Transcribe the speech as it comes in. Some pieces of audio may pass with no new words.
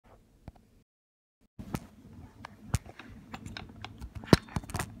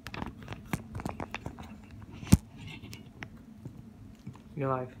You're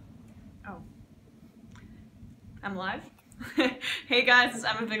live. Oh. I'm live? Hey guys, it's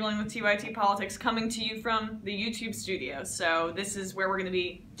Emma Figling with TYT Politics coming to you from the YouTube studio. So this is where we're going to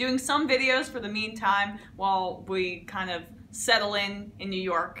be doing some videos for the meantime while we kind of settle in New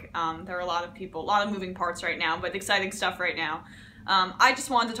York. There are a lot of people, a lot of moving parts right now, but exciting stuff right now. I just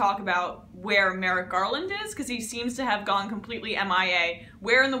wanted to talk about where Merrick Garland is, because he seems to have gone completely MIA.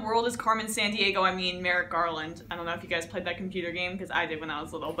 Where in the world is Carmen Sandiego? I mean, Merrick Garland. I don't know if you guys played that computer game, because I did when I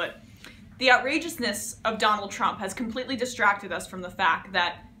was little, but the outrageousness of Donald Trump has completely distracted us from the fact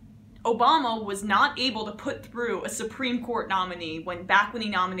that Obama was not able to put through a Supreme Court nominee back when he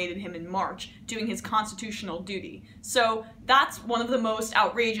nominated him in March, doing his constitutional duty. So that's one of the most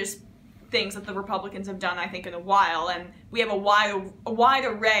outrageous things that the Republicans have done, I think, in a while, and we have a wide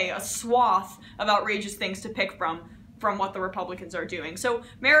array, a swath of outrageous things to pick from what the Republicans are doing. So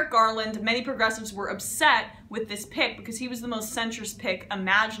Merrick Garland, many progressives were upset with this pick because he was the most centrist pick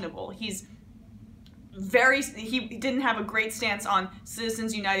imaginable. He didn't have a great stance on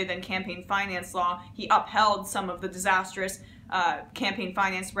Citizens United and campaign finance law. He upheld some of the disastrous campaign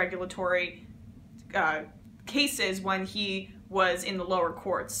finance regulatory cases when he was in the lower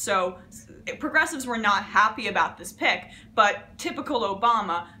courts. So progressives were not happy about this pick, but typical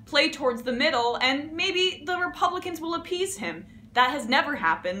Obama, play towards the middle and maybe the Republicans will appease him. That has never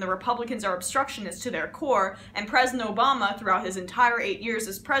happened. The Republicans are obstructionists to their core, and President Obama, throughout his entire 8 years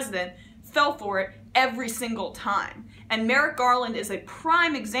as president, fell for it every single time. And Merrick Garland is a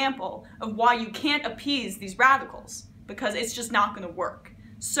prime example of why you can't appease these radicals, because it's just not going to work.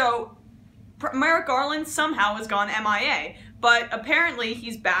 So Merrick Garland somehow has gone MIA, but apparently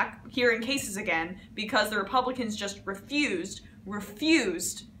he's back hearing cases again because the Republicans just refused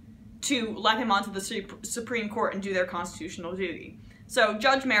to let him onto the Supreme Court and do their constitutional duty. So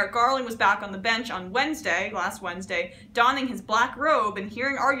Judge Merrick Garland was back on the bench on last Wednesday, donning his black robe and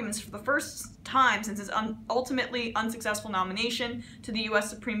hearing arguments for the first time since his ultimately unsuccessful nomination to the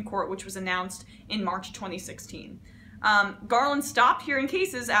U.S. Supreme Court, which was announced in March 2016. Garland stopped hearing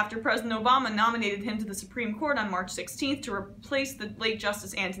cases after President Obama nominated him to the Supreme Court on March 16th to replace the late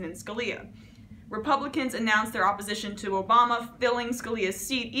Justice Antonin Scalia. Republicans announced their opposition to Obama filling Scalia's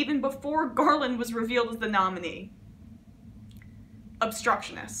seat even before Garland was revealed as the nominee.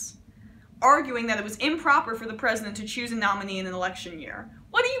 Obstructionists, arguing that it was improper for the president to choose a nominee in an election year.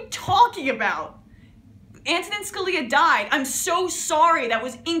 What are you talking about? Antonin Scalia died. I'm so sorry. That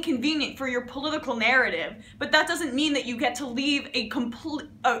was inconvenient for your political narrative, but that doesn't mean that you get to leave a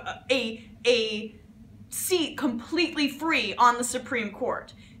seat completely free on the Supreme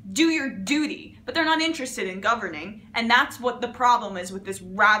Court. Do your duty, but they're not interested in governing, and that's what the problem is with this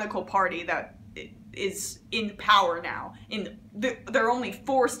radical party that is in power now. There are only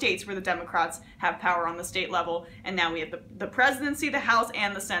 4 states where the Democrats have power on the state level, and now we have the presidency, the House,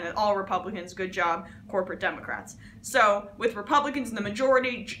 and the Senate, all Republicans. Good job, corporate Democrats. So with Republicans in the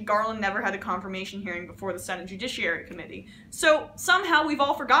majority, Garland never had a confirmation hearing before the Senate Judiciary Committee. So somehow we've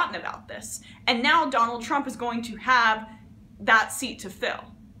all forgotten about this, and now Donald Trump is going to have that seat to fill.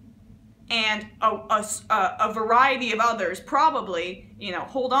 And a variety of others, probably, you know,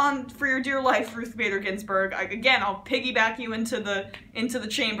 hold on for your dear life, Ruth Bader Ginsburg. Again, I'll piggyback you into the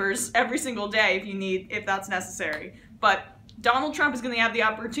chambers every single day if that's necessary. But Donald Trump is going to have the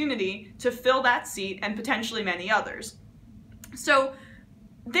opportunity to fill that seat and potentially many others. So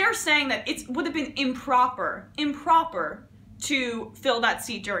they're saying that it would have been improper to fill that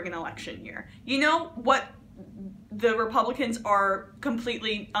seat during an election year. You know what the Republicans are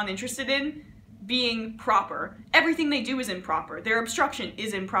completely uninterested in? Being proper. Everything they do is improper. Their obstruction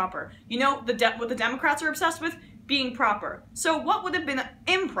is improper. You know what the Democrats are obsessed with? Being proper. So what would have been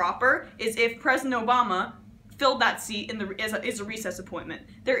improper is if President Obama filled that seat as a recess appointment.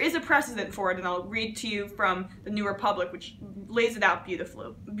 There is a precedent for it, and I'll read to you from the New Republic, which lays it out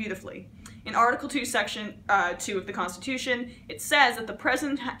beautifully. In Article 2, Section 2 of the Constitution, it says that the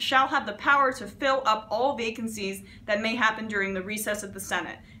President shall have the power to fill up all vacancies that may happen during the recess of the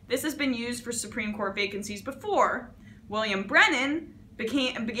Senate. This has been used for Supreme Court vacancies before. William Brennan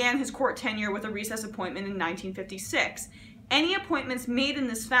began his court tenure with a recess appointment in 1956. Any appointments made in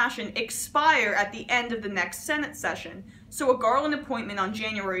this fashion expire at the end of the next Senate session. So a Garland appointment on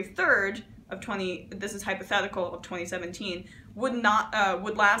January 3rd of this is hypothetical, of 2017, would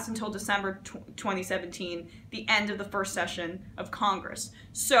last until December 2017, the end of the first session of Congress.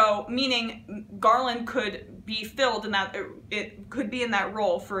 So, meaning Garland could be filled in that, it could be in that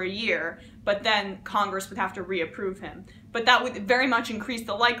role for a year, but then Congress would have to reapprove him. But that would very much increase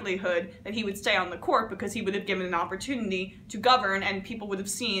the likelihood that he would stay on the court, because he would have given an opportunity to govern, and people would have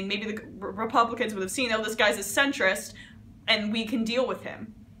seen, maybe the Republicans would have seen, oh, this guy's a centrist, and we can deal with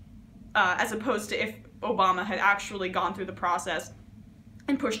him, as opposed to if Obama had actually gone through the process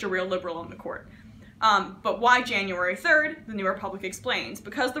and pushed a real liberal on the court. But why January 3rd? The New Republic explains.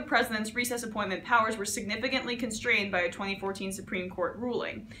 Because the president's recess appointment powers were significantly constrained by a 2014 Supreme Court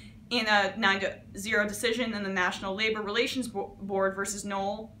ruling. In a 9-0 decision in the National Labor Relations Board versus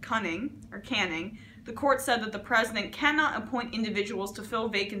Noel Canning, the court said that the president cannot appoint individuals to fill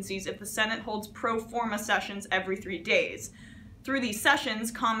vacancies if the Senate holds pro forma sessions every 3 days. Through these sessions,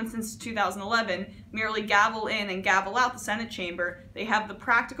 common since 2011, merely gavel in and gavel out the Senate chamber, they have the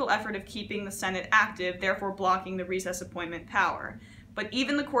practical effort of keeping the Senate active, therefore blocking the recess appointment power. But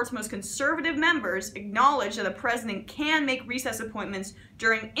even the court's most conservative members acknowledge that a president can make recess appointments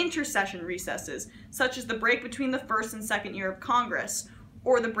during intercession recesses, such as the break between the first and second year of Congress,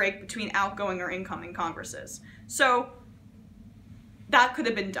 or the break between outgoing or incoming Congresses. So that could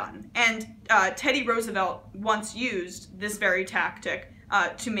have been done. And Teddy Roosevelt once used this very tactic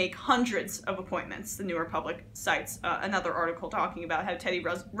to make hundreds of appointments. The New Republic cites another article talking about how Teddy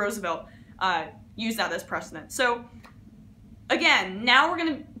Roosevelt used that as precedent. So again, now we're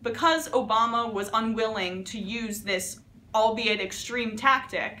going to, because Obama was unwilling to use this, albeit extreme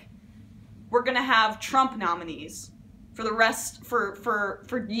tactic, we're going to have Trump nominees for the rest,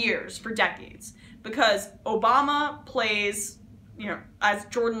 for years, for decades. Because Obama plays, you know, as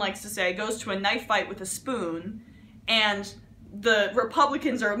Jordan likes to say, goes to a knife fight with a spoon, and the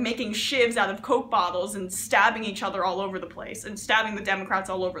Republicans are making shivs out of Coke bottles and stabbing each other all over the place, and stabbing the Democrats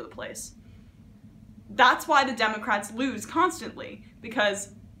all over the place. That's why the Democrats lose constantly,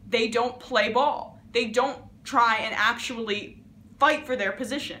 because they don't play ball. They don't try and actually fight for their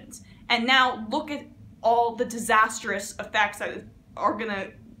positions. And now look at all the disastrous effects that are going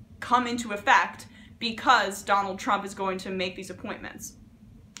to come into effect because Donald Trump is going to make these appointments.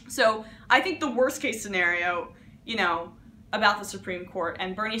 So I think the worst case scenario, you know, about the Supreme Court,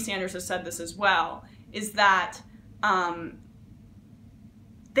 and Bernie Sanders has said this as well, is that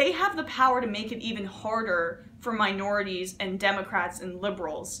they have the power to make it even harder for minorities and Democrats and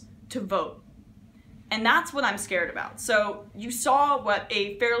liberals to vote. And that's what I'm scared about. So you saw what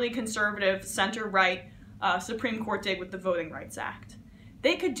a fairly conservative center-right Supreme Court did with the Voting Rights Act.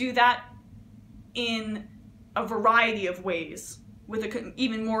 They could do that in a variety of ways with an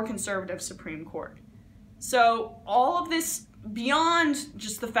even more conservative Supreme Court. So all of this, beyond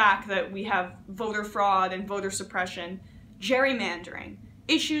just the fact that we have voter fraud and voter suppression, gerrymandering,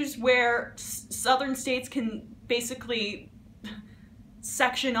 issues where southern states can basically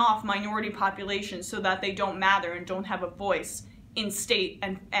section off minority populations so that they don't matter and don't have a voice in state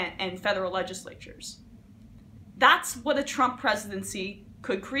and federal legislatures. That's what a Trump presidency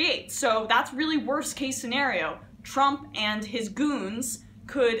could create. So that's really worst case scenario. Trump and his goons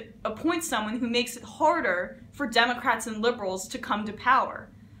could appoint someone who makes it harder for Democrats and liberals to come to power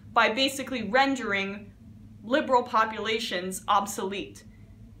by basically rendering liberal populations obsolete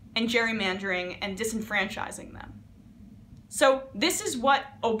and gerrymandering and disenfranchising them. So this is what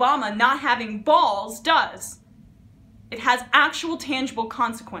Obama not having balls does. It has actual tangible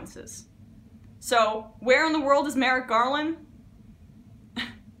consequences. So where in the world is Merrick Garland?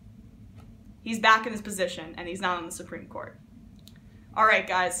 He's back in his position, and he's not on the Supreme Court. All right,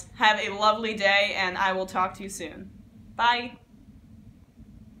 guys, have a lovely day, and I will talk to you soon. Bye.